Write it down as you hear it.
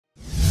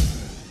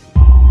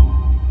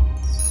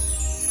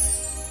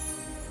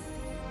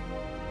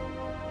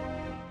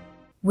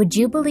Would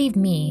you believe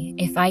me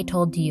if I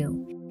told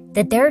you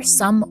that there are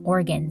some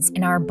organs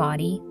in our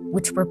body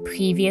which were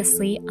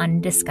previously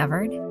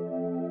undiscovered?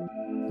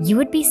 You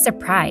would be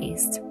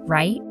surprised,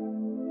 right?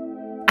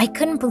 I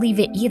couldn't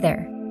believe it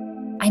either.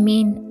 I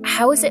mean,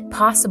 how is it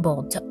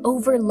possible to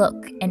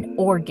overlook an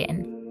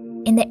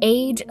organ in the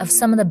age of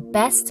some of the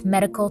best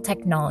medical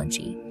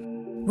technology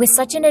with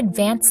such an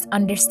advanced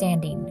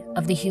understanding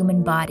of the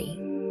human body?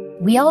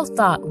 We all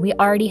thought we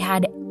already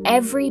had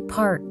every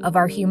part of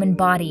our human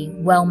body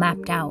well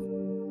mapped out,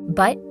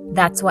 but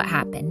that's what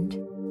happened.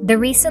 The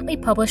recently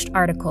published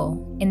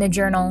article in the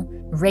journal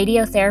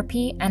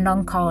Radiotherapy and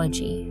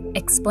Oncology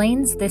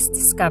explains this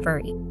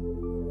discovery.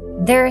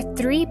 There are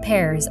 3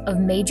 pairs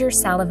of major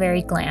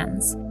salivary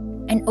glands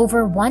and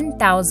over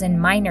 1,000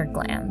 minor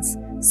glands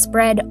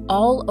spread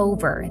all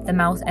over the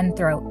mouth and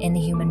throat in the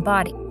human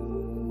body.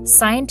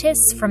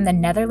 Scientists from the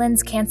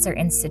Netherlands Cancer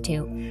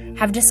Institute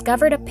have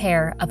discovered a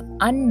pair of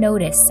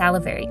unnoticed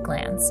salivary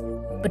glands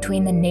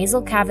between the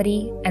nasal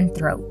cavity and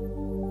throat.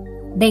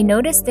 They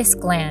noticed this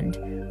gland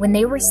when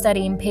they were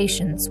studying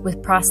patients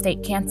with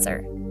prostate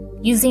cancer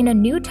using a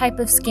new type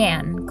of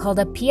scan called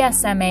a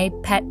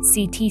PSMA PET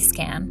CT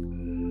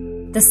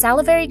scan. The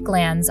salivary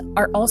glands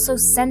are also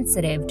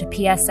sensitive to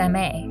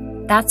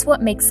PSMA. That's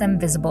what makes them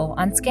visible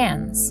on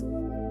scans.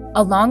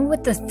 Along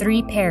with the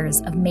 3 pairs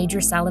of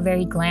major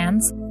salivary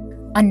glands,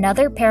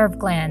 another pair of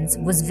glands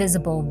was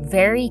visible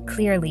very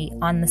clearly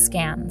on the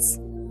scans.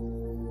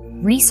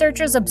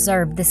 Researchers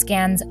observed the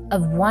scans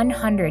of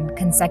 100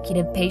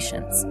 consecutive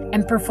patients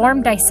and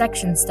performed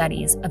dissection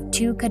studies of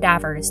 2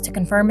 cadavers to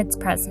confirm its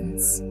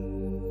presence.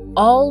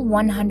 All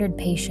 100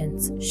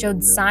 patients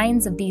showed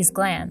signs of these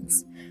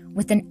glands,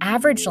 with an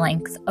average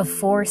length of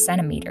 4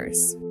 centimeters.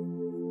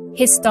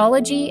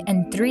 Histology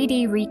and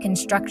 3D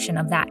reconstruction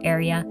of that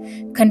area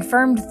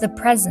confirmed the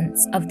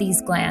presence of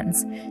these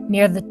glands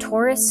near the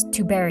torus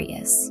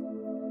tubarius.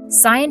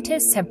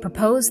 Scientists have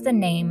proposed the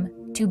name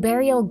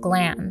tubarial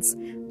glands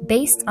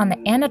based on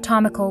the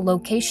anatomical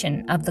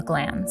location of the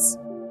glands.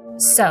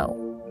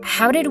 So,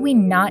 how did we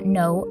not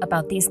know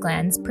about these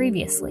glands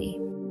previously?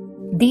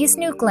 These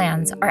new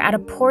glands are at a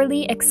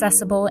poorly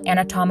accessible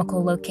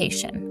anatomical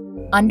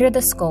location, under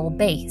the skull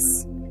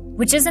base,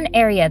 which is an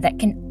area that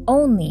can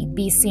only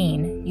be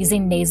seen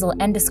using nasal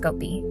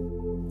endoscopy.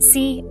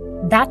 See,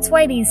 that's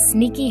why these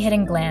sneaky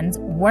hidden glands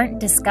weren't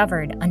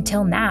discovered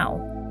until now,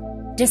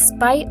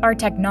 despite our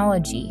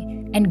technology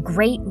and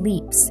great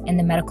leaps in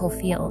the medical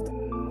field.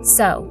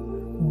 So,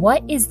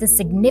 what is the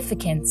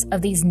significance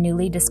of these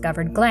newly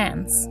discovered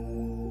glands?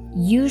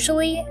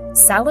 Usually,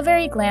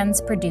 salivary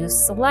glands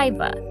produce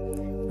saliva,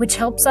 which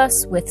helps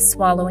us with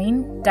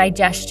swallowing,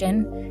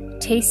 digestion,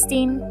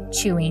 tasting,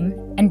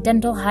 chewing, and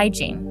dental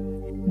hygiene.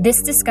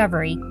 This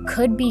discovery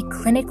could be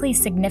clinically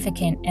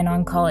significant in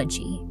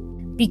oncology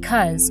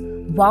because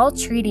while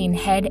treating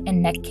head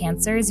and neck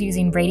cancers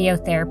using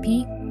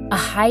radiotherapy, a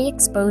high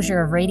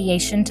exposure of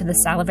radiation to the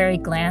salivary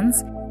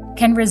glands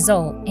can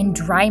result in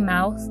dry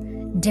mouth,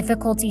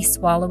 difficulty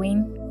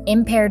swallowing,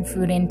 impaired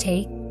food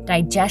intake,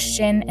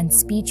 digestion and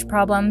speech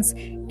problems,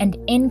 and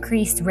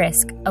increased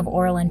risk of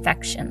oral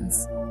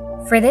infections.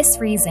 For this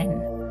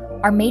reason,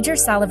 our major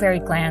salivary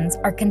glands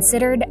are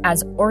considered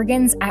as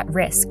organs at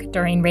risk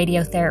during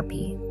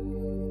radiotherapy.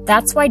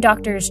 That's why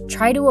doctors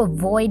try to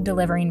avoid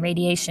delivering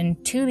radiation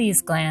to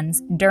these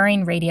glands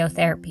during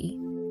radiotherapy.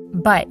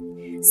 But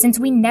since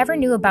we never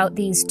knew about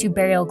these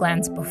tubarial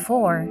glands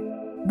before,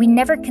 we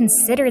never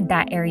considered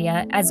that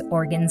area as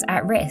organs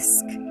at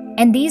risk.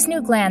 And these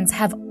new glands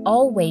have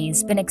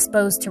always been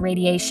exposed to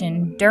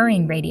radiation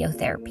during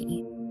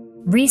radiotherapy.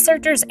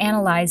 Researchers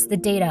analyzed the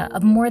data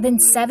of more than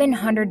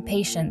 700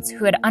 patients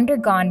who had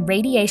undergone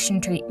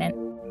radiation treatment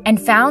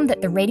and found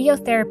that the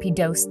radiotherapy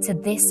dose to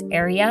this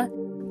area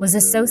was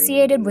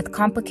associated with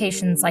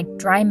complications like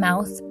dry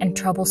mouth and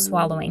trouble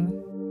swallowing.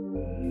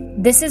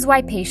 This is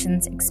why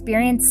patients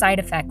experience side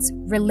effects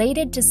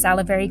related to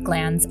salivary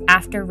glands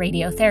after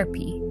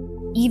radiotherapy,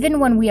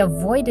 even when we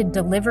avoided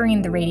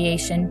delivering the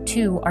radiation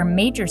to our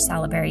major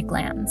salivary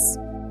glands.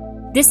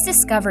 This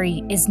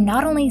discovery is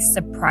not only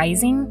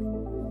surprising,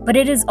 but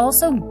it is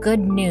also good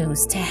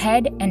news to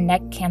head and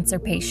neck cancer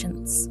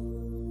patients.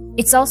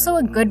 It's also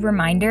a good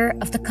reminder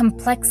of the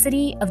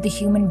complexity of the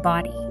human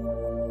body,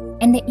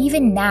 and that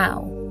even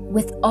now,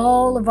 with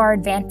all of our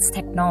advanced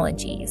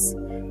technologies,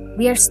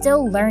 we are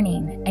still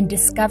learning and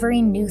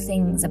discovering new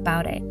things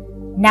about it.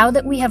 Now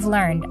that we have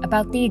learned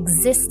about the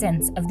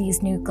existence of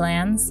these new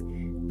glands,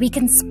 we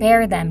can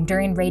spare them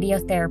during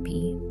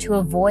radiotherapy to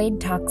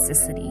avoid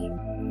toxicity.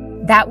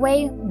 That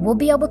way, we'll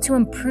be able to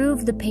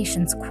improve the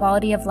patient's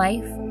quality of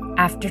life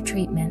after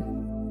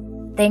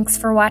treatment. Thanks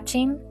for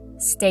watching.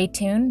 Stay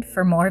tuned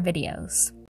for more videos.